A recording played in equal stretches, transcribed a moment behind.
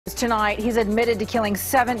Tonight, he's admitted to killing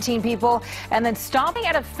 17 people and then stopping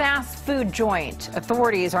at a fast food joint.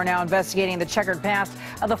 Authorities are now investigating the checkered past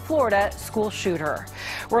of the Florida school shooter.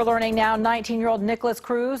 We're learning now 19-year-old Nicholas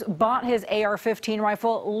Cruz bought his AR-15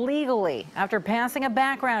 rifle legally after passing a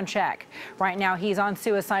background check. Right now, he's on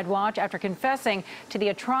suicide watch after confessing to the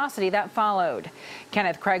atrocity that followed.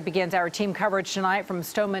 Kenneth Craig begins our team coverage tonight from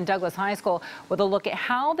Stoneman Douglas High School with a look at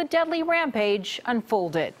how the deadly rampage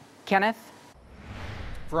unfolded. Kenneth?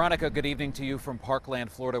 Veronica, good evening to you from Parkland,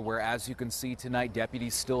 Florida, where, as you can see tonight,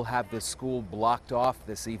 deputies still have this school blocked off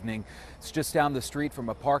this evening. It's just down the street from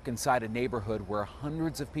a park inside a neighborhood where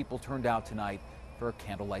hundreds of people turned out tonight for a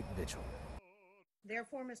candlelight vigil.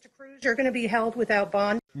 Therefore, Mr. Cruz, you're going to be held without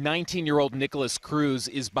bond. 19-year-old Nicholas Cruz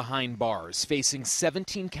is behind bars, facing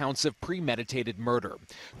 17 counts of premeditated murder.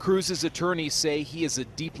 Cruz's attorneys say he is a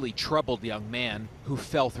deeply troubled young man who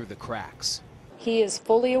fell through the cracks. He is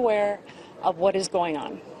fully aware of what is going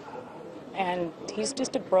on, and he's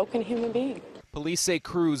just a broken human being. Police say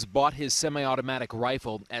Cruz bought his semi-automatic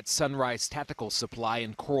rifle at Sunrise Tactical Supply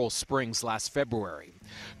in Coral Springs last February.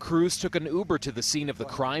 Cruz took an Uber to the scene of the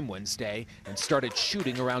crime Wednesday and started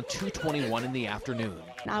shooting around 2:21 in the afternoon.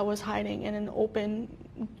 I was hiding in an open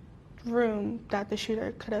room that the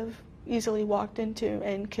shooter could have easily walked into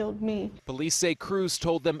and killed me. Police say Cruz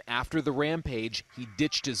told them after the rampage he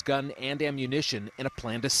ditched his gun and ammunition in a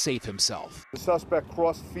plan to save himself. The suspect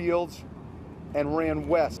crossed fields and ran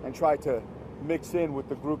west and tried to mix in with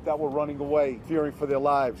the group that were running away, fearing for their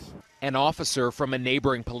lives. An officer from a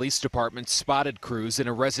neighboring police department spotted Cruz in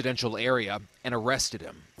a residential area and arrested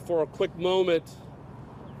him. For a quick moment,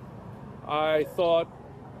 I thought,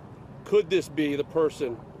 could this be the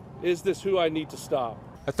person? Is this who I need to stop?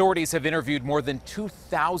 Authorities have interviewed more than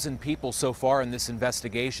 2,000 people so far in this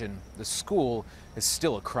investigation. The school is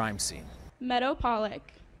still a crime scene. Meadow Pollock.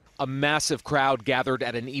 A massive crowd gathered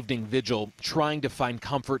at an evening vigil trying to find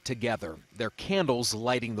comfort together, their candles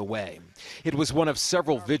lighting the way. It was one of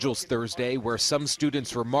several vigils Thursday where some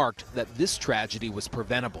students remarked that this tragedy was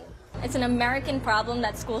preventable. It's an American problem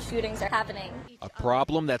that school shootings are happening. A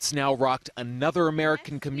problem that's now rocked another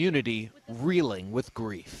American community reeling with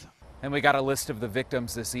grief. And we got a list of the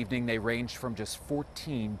victims this evening. They ranged from just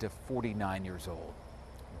 14 to 49 years old.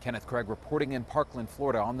 Kenneth Craig reporting in Parkland,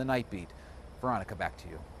 Florida on the Night Beat. Veronica, back to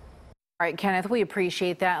you. All right, Kenneth, we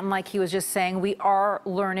appreciate that. And like he was just saying, we are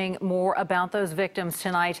learning more about those victims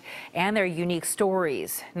tonight and their unique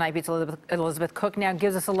stories. Night Beat's Elizabeth Cook now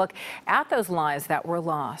gives us a look at those lives that were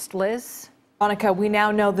lost. Liz? Veronica, we now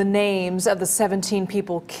know the names of the 17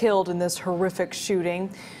 people killed in this horrific shooting.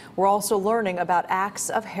 We're also learning about acts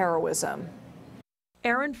of heroism.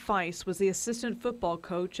 Aaron Feist was the assistant football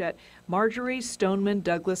coach at Marjorie Stoneman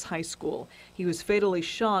Douglas High School. He was fatally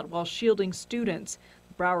shot while shielding students.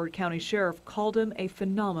 The Broward County Sheriff called him a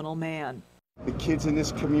phenomenal man. The kids in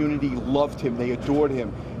this community loved him. They adored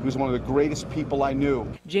him. He was one of the greatest people I knew.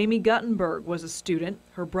 Jamie Guttenberg was a student.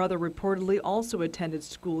 Her brother reportedly also attended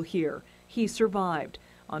school here. He survived.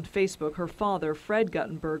 On Facebook, her father, Fred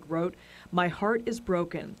Guttenberg, wrote, "My heart is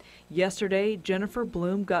broken. Yesterday, Jennifer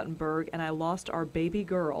Bloom Guttenberg and I lost our baby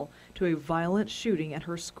girl to a violent shooting at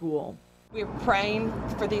her school." We're praying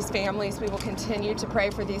for these families. We will continue to pray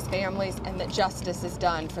for these families and that justice is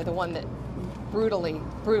done for the one that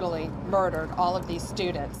brutally murdered all of these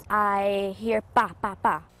students. I hear pa, pa,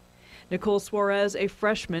 pa. Nicole Suarez, a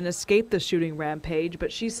freshman, escaped the shooting rampage,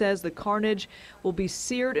 but she says the carnage will be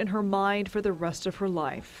seared in her mind for the rest of her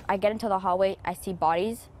life. I get into the hallway, I see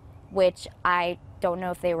bodies, which I don't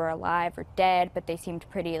know if they were alive or dead, but they seemed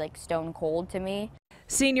pretty stone cold to me.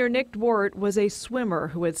 Senior Nick Dwart was a swimmer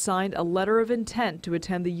who had signed a letter of intent to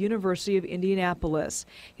attend the University of Indianapolis.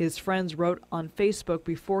 His friends wrote on Facebook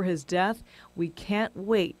before his death, "We can't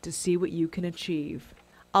wait to see what you can achieve."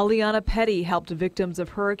 Aliana Petty helped victims of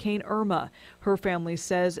Hurricane Irma. Her family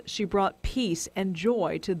says she brought peace and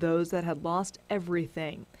joy to those that had lost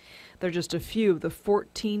everything. They're just a few of the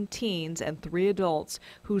 14 teens and 3 adults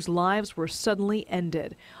whose lives were suddenly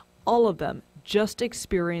ended, all of them just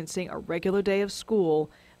experiencing a regular day of school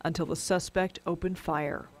until the suspect opened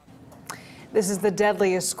fire. This is the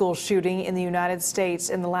deadliest school shooting in the United States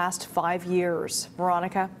in the last 5 years.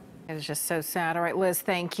 Veronica? It is just so sad. All right, Liz,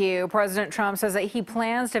 thank you. President Trump says that he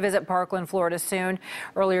plans to visit Parkland, Florida soon.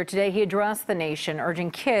 Earlier today, he addressed the nation, urging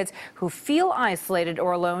kids who feel isolated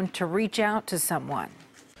or alone to reach out to someone.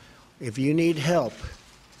 If you need help,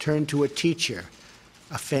 turn to a teacher,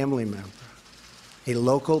 a family member, a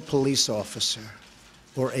local police officer,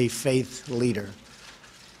 or a faith leader.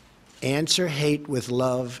 Answer hate with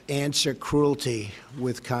love. Answer cruelty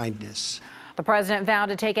with kindness. The president vowed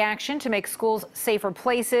to take action to make schools safer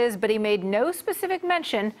places, but he made no specific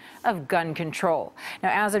mention of gun control. Now,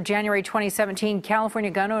 as of January 2017,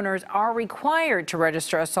 California gun owners are required to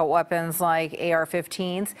register assault weapons like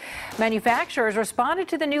AR-15s. Manufacturers responded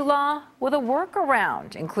to the new law with a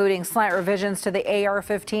workaround, including slight revisions to the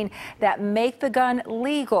AR-15 that make the gun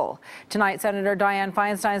legal. Tonight, Senator Dianne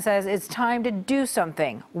Feinstein says it's time to do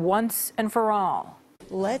something once and for all.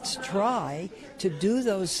 Let's try to do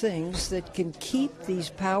those things that can keep these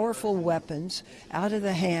powerful weapons out of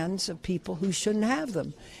the hands of people who shouldn't have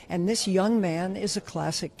them. And this young man is a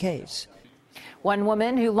classic case. One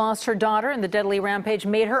woman who lost her daughter in the deadly rampage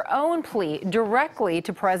made her own plea directly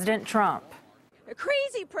to President Trump. A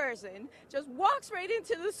crazy person just walks right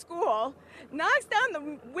into the school, knocks down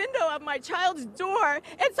the window of my child's door,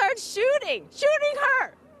 and starts shooting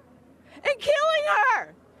her and killing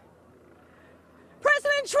her.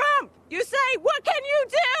 President Trump, you say, what can you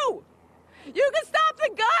do? You can stop the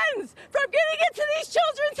guns from getting into these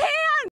children's hands.